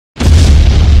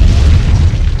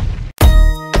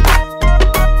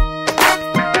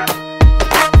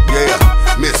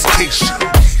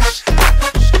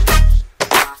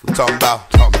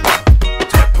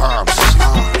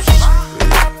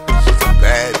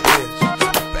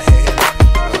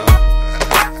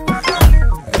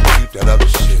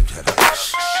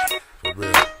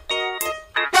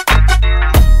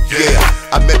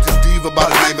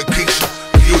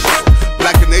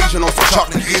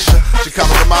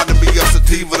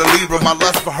Diva the Libra, my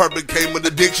lust for her became an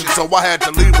addiction, so I had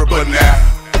to leave her. But now,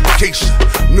 Keisha,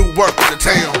 new work in the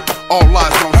town, all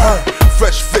eyes on her,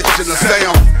 fresh fish in the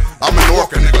sound. I'm an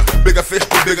orca, nigga, bigger fish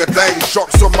do bigger things.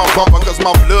 Sharks on my bumper, cause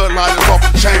my bloodline is off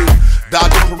the chain.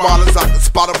 Dodging piranhas, I can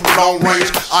spot her from long range.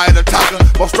 I ain't a tiger,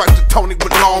 both strike to Tony with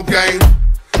long game.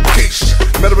 Keisha,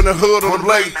 met her in the hood on the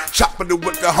blade, chopping it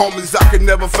with the homies, I can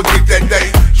never forget that day.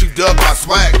 She dug my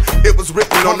swag, it was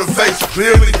written on the face.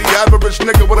 Clearly the average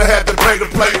nigga would've had to pay to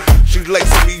play. She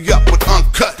laced me up with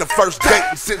uncut the first date,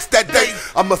 and since that day,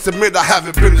 I must admit I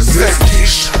haven't been the same.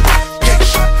 Keisha,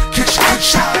 Keisha,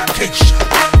 Keisha, Keisha,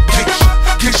 Keisha,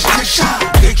 Keisha, Keisha,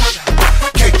 Keisha,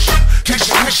 Keisha,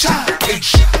 Keisha, Keisha,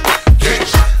 Keisha,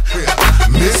 Keisha,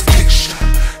 Keisha, Miss Keisha,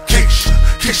 Keisha,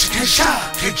 Keisha,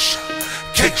 Keisha,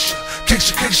 Keisha, Keisha,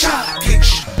 Keisha, Keisha,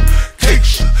 Keisha,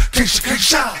 Keisha, Keisha,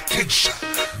 Keisha, Keisha,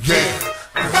 yeah,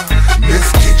 Miss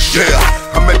Keisha.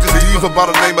 Yeah, I met this diva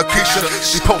by the name of Keisha.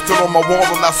 She posted on my wall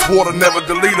and I swore to never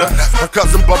delete her. Her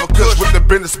cousin Bubba Kush with the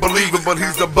business believer, but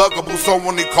he's a bugaboo, so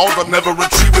when he calls I never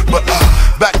retrieve it. But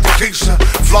back to Keisha,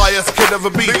 fly as can ever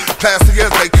be, classy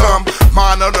as they come,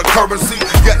 mine under currency,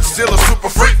 yet still a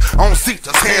super freak. On seat,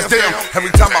 just hands down.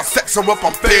 Every time I sex her up,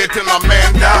 I'm fed till I'm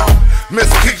man down.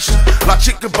 Miss Keisha, la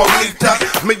chica bonita,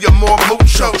 me more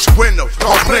mucho, bueno,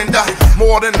 comprenda.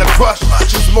 More than a crush,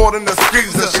 she's more than a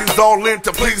squeezer. She's all in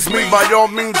to please me, by all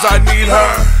means I need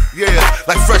her. Yeah,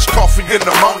 like fresh coffee in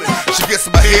the morning. She gets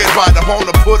my head right, I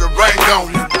wanna put a ring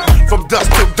on it. From dusk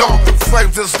till dawn, through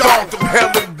flames and storm, through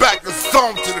hell and back and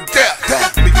storm to the death.